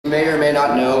may or may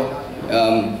not know,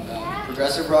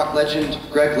 progressive rock legend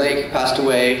Greg Lake passed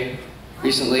away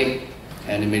recently,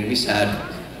 and it made me sad.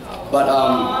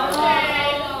 But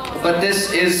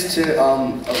this is to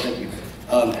oh, thank you.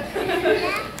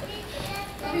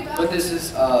 But this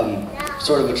is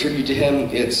sort of a tribute to him.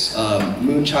 It's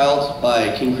Moonchild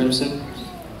by King Crimson,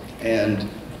 and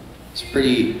it's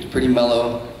pretty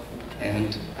mellow,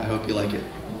 and I hope you like it.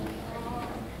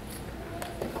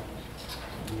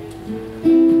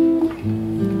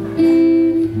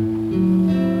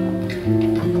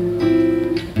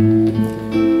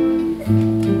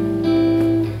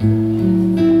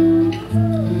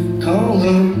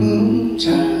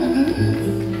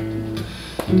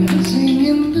 Dancing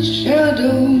in the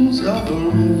shadows of a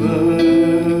river,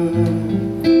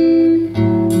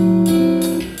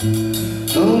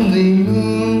 only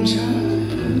moonchild,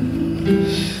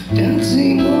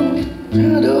 dancing on the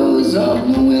shadows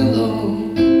of the willow.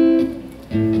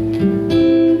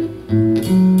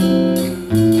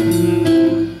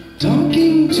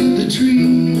 Talking to the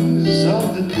trees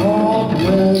of the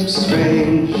cobweb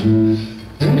strange,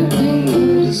 thinking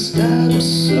of the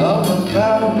steps of a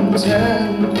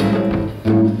fountain,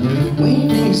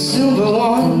 waving silver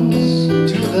wands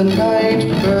to the night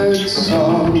bird's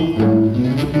song,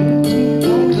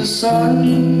 of the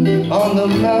sun on the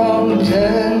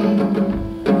mountain.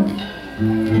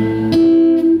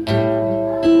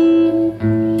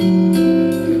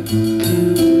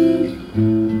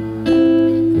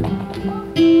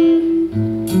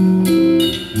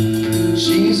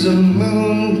 She's a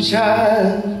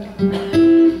moonchild,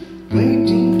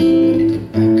 waiting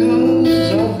with the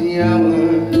echoes of the hour.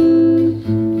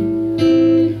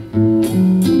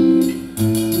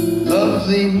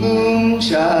 Lovely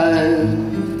moonchild,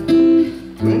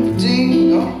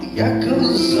 printing on the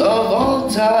echoes of all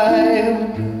time.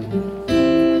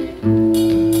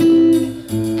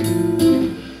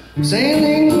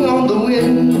 Sailing on the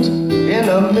wind in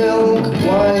a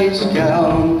milk-white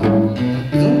gown,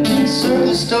 looking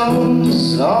surface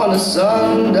stones on a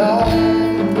sundial.